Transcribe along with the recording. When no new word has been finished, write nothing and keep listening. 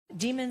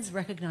Demons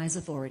recognize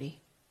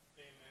authority.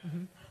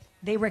 Mm-hmm.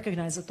 They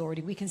recognize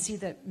authority. We can see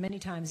that many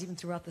times, even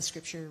throughout the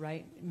scripture,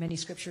 right? Many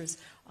scriptures.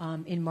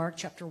 In Mark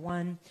chapter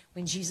 1,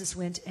 when Jesus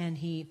went and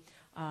he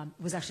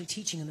was actually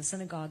teaching in the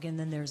synagogue, and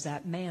then there's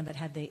that man that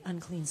had the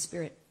unclean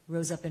spirit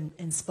rose up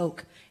and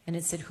spoke, and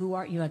it said, "Who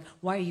are you? And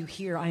why are you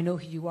here? I know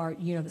who you are.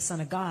 You know, the Son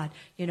of God."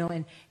 You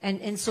know,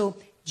 and so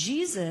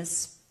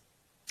Jesus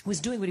was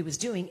doing what he was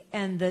doing,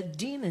 and the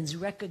demons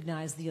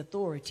recognized the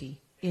authority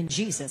in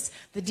Jesus.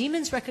 The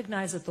demons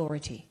recognize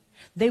authority.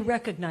 They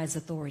recognize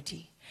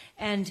authority.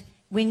 And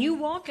when you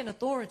walk in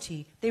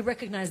authority, they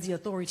recognize the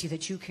authority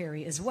that you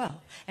carry as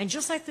well. And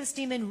just like this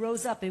demon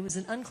rose up, it was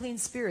an unclean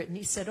spirit, and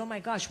he said, "Oh my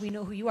gosh, we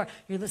know who you are.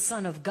 You're the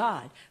Son of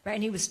God," right?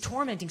 And he was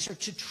tormenting her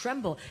to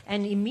tremble.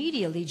 And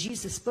immediately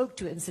Jesus spoke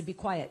to it and said, "Be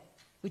quiet,"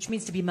 which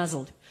means to be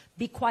muzzled.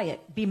 Be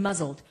quiet, be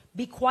muzzled,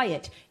 be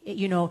quiet.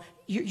 You know,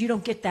 you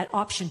don't get that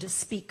option to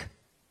speak.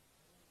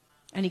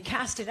 And he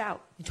cast it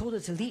out. He told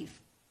it to leave.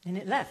 And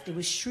it left. It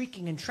was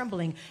shrieking and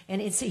trembling.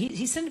 And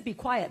he said to be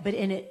quiet, but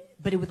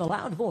with a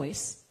loud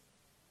voice.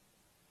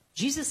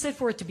 Jesus said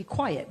for it to be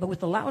quiet, but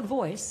with a loud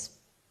voice,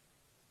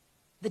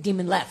 the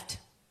demon left.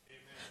 Amen.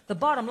 The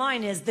bottom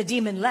line is the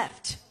demon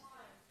left.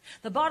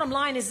 The bottom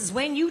line is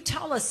when you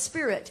tell a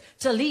spirit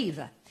to leave,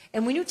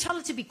 and when you tell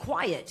it to be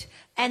quiet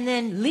and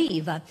then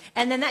leave,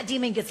 and then that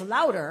demon gets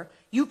louder,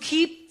 you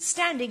keep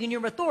standing in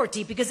your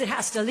authority because it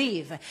has to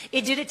leave.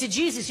 It did it to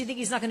Jesus. You think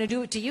he's not going to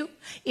do it to you?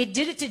 It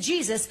did it to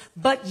Jesus,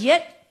 but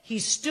yet he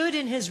stood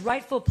in his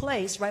rightful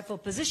place, rightful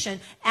position,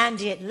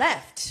 and it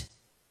left.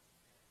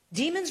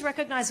 Demons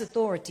recognize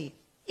authority.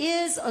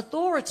 Is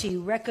authority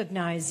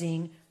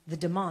recognizing the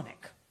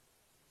demonic?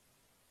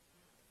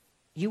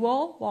 You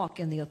all walk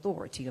in the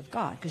authority of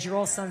God because you're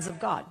all sons of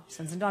God,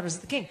 sons and daughters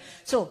of the King.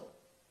 So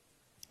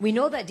we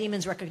know that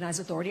demons recognize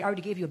authority. I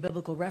already gave you a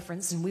biblical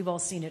reference, and we've all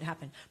seen it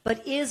happen.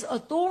 But is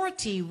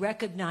authority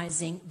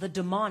recognizing the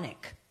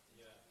demonic?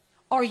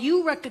 Are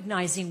you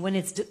recognizing when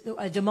it's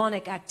a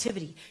demonic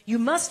activity? You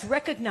must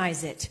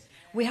recognize it.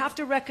 We have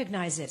to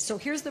recognize it. So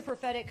here's the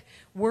prophetic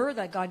word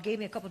that God gave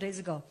me a couple days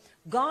ago.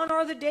 Gone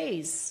are the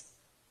days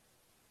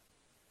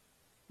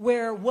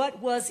where what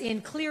was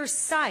in clear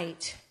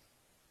sight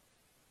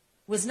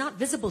was not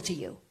visible to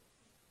you.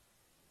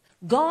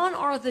 Gone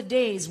are the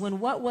days when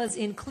what was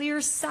in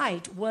clear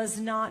sight was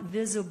not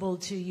visible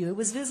to you. It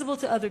was visible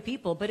to other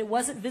people, but it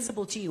wasn't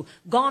visible to you.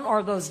 Gone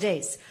are those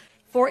days.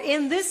 For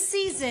in this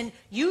season,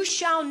 you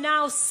shall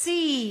now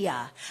see.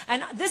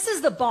 And this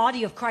is the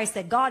body of Christ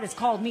that God has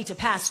called me to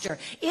pastor.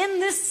 In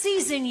this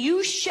season,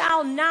 you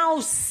shall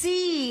now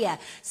see,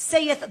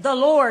 saith the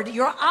Lord.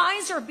 Your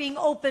eyes are being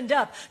opened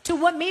up to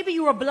what maybe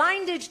you were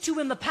blinded to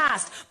in the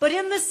past. But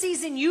in this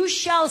season, you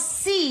shall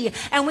see.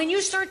 And when you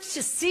start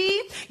to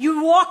see,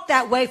 you walk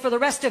that way for the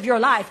rest of your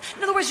life.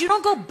 In other words, you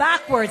don't go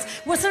backwards.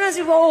 Well, sometimes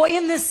you go,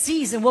 in this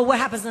season. Well, what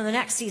happens in the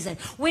next season?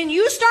 When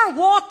you start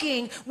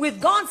walking with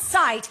God's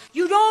sight,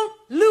 you don't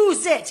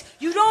lose it.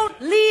 You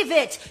don't leave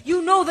it.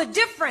 You know the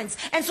difference.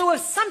 And so if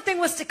something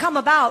was to come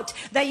about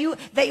that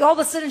all of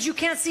a sudden you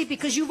can't see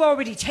because you've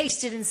already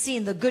tasted and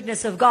seen the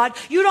goodness of God,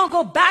 you don't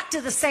go back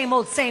to the same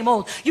old, same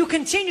old. You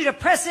continue to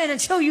press in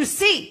until you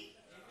see.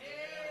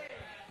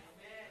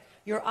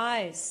 Your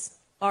eyes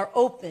are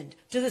opened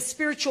to the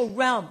spiritual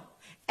realm.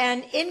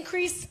 An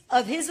increase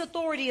of his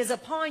authority is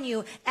upon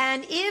you.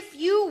 And if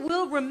you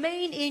will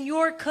remain in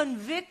your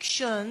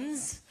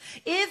convictions,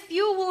 if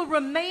you will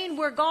remain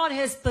where God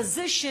has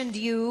positioned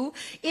you,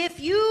 if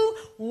you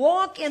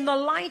walk in the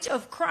light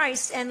of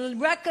Christ and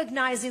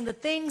recognizing the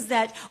things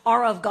that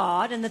are of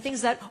God and the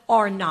things that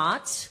are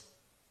not,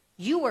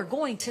 you are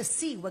going to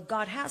see what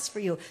God has for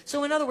you.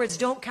 So in other words,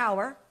 don't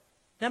cower.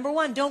 Number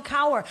one, don't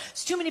cower.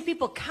 There's too many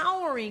people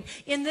cowering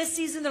in this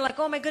season. They're like,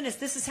 oh my goodness,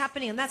 this is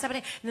happening and that's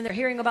happening. And then they're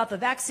hearing about the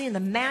vaccine, the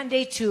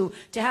mandate to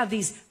have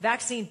these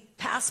vaccine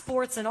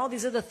passports and all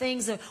these other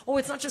things. And, oh,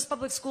 it's not just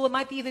public school. It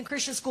might be even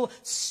Christian school.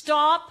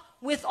 Stop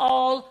with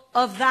all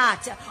of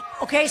that.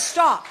 Okay,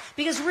 stop.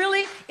 Because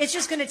really, it's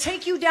just going to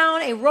take you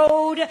down a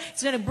road.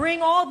 It's going to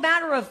bring all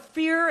manner of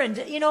fear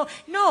and,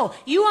 no,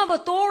 you have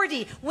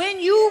authority. When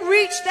you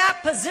reach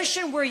that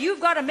position where you've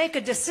got to make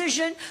a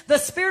decision, the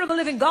Spirit of the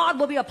living God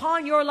will be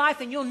upon your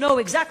life and you'll know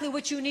exactly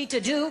what you need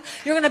to do.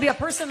 You're going to be a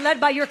person led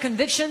by your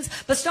convictions.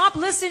 But stop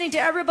listening to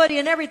everybody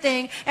and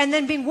everything and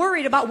then being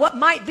worried about what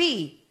might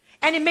be.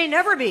 And it may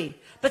never be.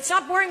 But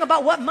stop worrying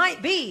about what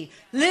might be.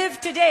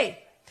 Live today.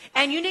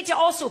 And you need to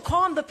also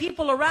calm the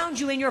people around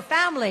you in your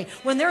family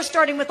when they're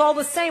starting with all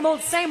the same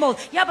old, same old.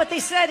 Yeah, but they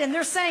said and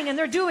they're saying and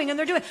they're doing and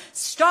they're doing.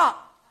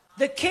 Stop.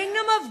 The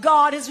kingdom of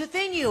God is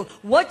within you.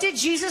 What did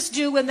Jesus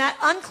do when that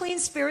unclean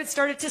spirit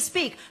started to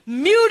speak?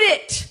 Mute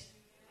it.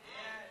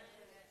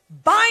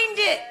 Bind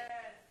it.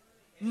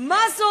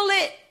 Muzzle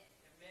it.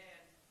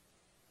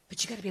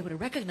 But you got to be able to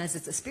recognize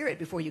it's a spirit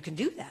before you can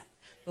do that.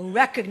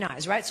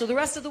 Recognize, right? So the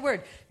rest of the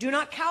word, do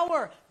not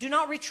cower. Do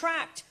not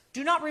retract.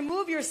 Do not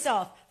remove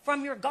yourself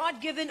from your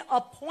God-given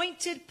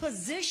appointed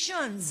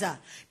positions.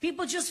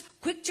 People just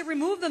quick to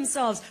remove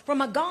themselves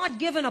from a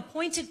God-given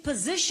appointed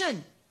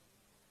position.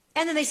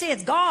 And then they say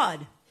it's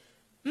God.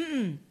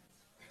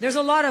 There's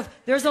a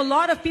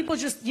lot of people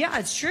just, yeah,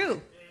 it's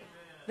true.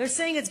 They're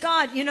saying it's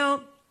God, you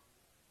know.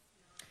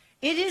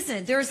 It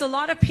isn't. There's a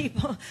lot of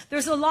people.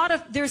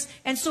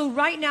 And so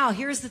right now,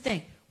 here's the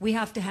thing. We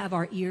have to have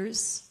our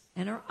ears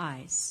and our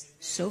eyes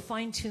so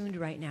fine-tuned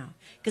right now.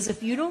 Because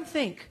if you don't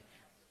think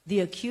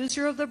the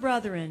accuser of the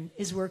brethren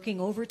is working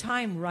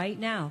overtime right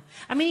now.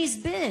 I mean, he's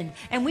been,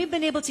 and we've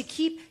been able to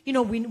keep, you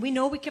know, we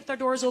know we kept our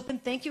doors open.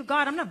 Thank you,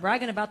 God. I'm not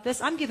bragging about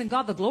this. I'm giving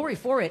God the glory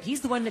for it.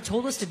 He's the one that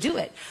told us to do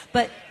it.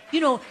 But,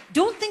 you know,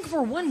 don't think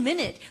for 1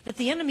 minute that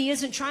the enemy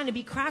isn't trying to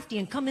be crafty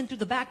and come in through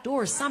the back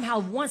door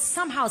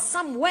somehow,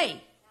 some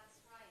way.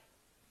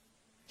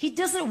 He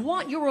doesn't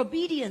want your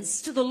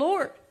obedience to the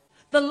Lord.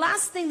 The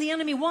last thing the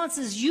enemy wants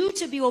is you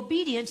to be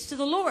obedient to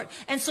the Lord.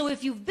 And so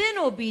if you've been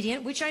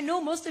obedient, which I know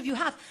most of you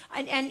have,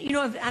 and you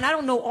know, and I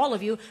don't know all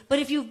of you, but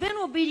if you've been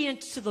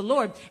obedient to the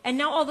Lord, and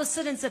now all of a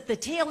sudden it's at the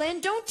tail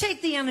end, don't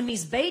take the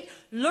enemy's bait.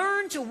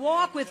 Learn to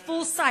walk with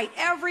full sight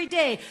every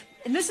day.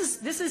 And this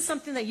is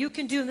something that you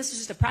can do, and this is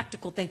just a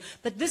practical thing.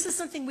 But this is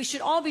something we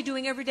should all be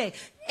doing every day.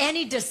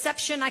 Any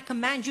deception, I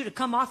command you to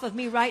come off of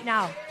me right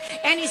now.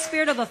 Any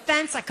spirit of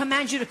offense, I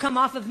command you to come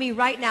off of me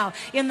right now.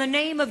 In the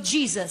name of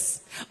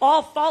Jesus.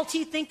 All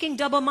faulty thinking,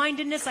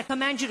 double-mindedness, I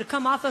command you to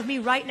come off of me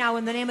right now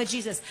in the name of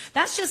Jesus.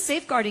 That's just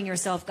safeguarding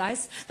yourself,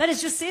 guys. That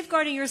is just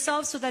safeguarding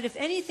yourself so that if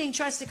anything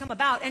tries to come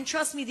about, and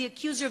trust me, the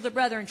accuser of the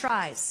brethren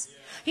tries.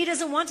 He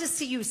doesn't want to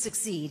see you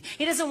succeed.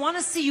 He doesn't want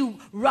to see you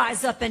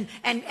rise up and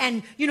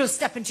you know,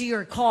 step into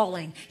your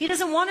calling. He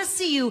doesn't want to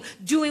see you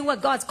doing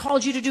what God's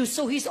called you to do.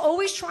 So he's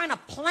always trying to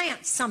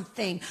plant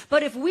something.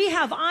 But if we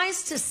have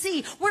eyes to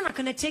see, we're not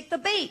going to take the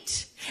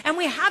bait. And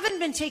we haven't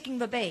been taking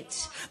the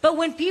bait. But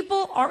when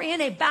people are in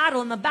a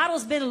battle and the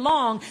battle's been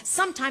long,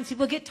 sometimes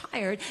people get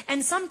tired.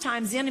 And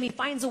sometimes the enemy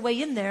finds a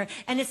way in there.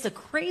 And it's the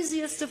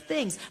craziest of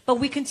things. But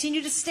we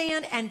continue to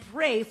stand and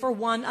pray for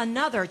one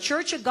another.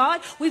 Church of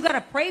God, we've got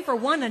to pray for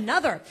one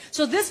another.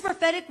 So this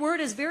prophetic word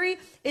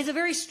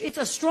it's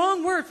a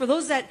strong word for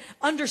those that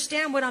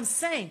understand what I'm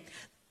saying.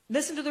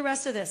 Listen to the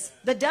rest of this.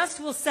 The dust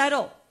will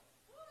settle.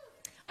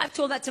 I've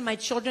told that to my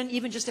children,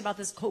 even just about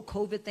this whole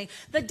COVID thing.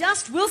 The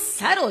dust will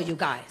settle, you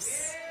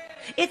guys.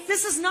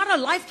 This is not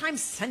a lifetime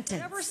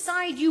sentence. Whatever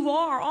side you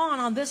are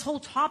on this whole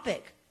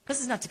topic, because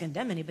it's not to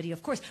condemn anybody,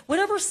 of course.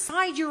 Whatever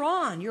side you're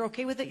on, you're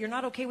okay with it, you're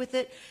not okay with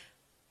it,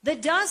 the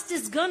dust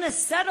is going to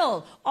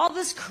settle. All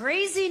this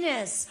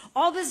craziness,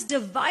 all this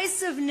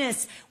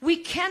divisiveness, we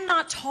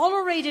cannot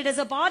tolerate it as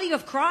a body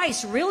of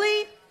Christ.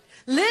 Really?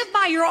 Live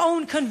by your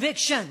own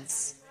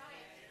convictions.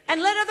 And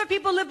let other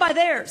people live by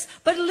theirs.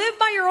 But live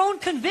by your own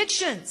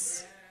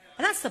convictions.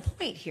 And that's the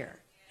point here.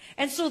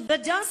 And so the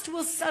dust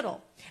will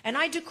settle. And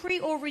I decree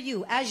over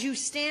you, as you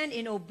stand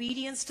in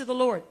obedience to the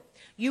Lord,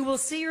 you will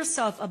see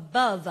yourself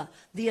above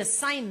the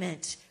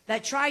assignment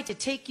that tried to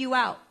take you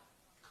out.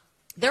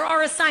 There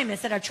are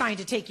assignments that are trying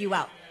to take you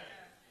out.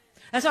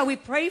 That's why we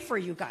pray for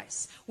you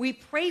guys. We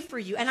pray for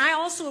you. And I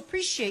also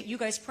appreciate you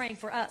guys praying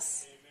for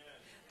us.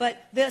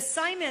 But the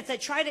assignments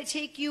that try to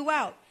take you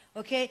out,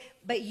 okay,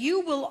 but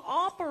you will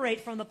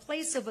operate from the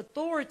place of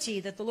authority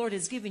that the Lord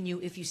has given you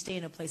if you stay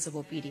in a place of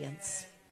obedience.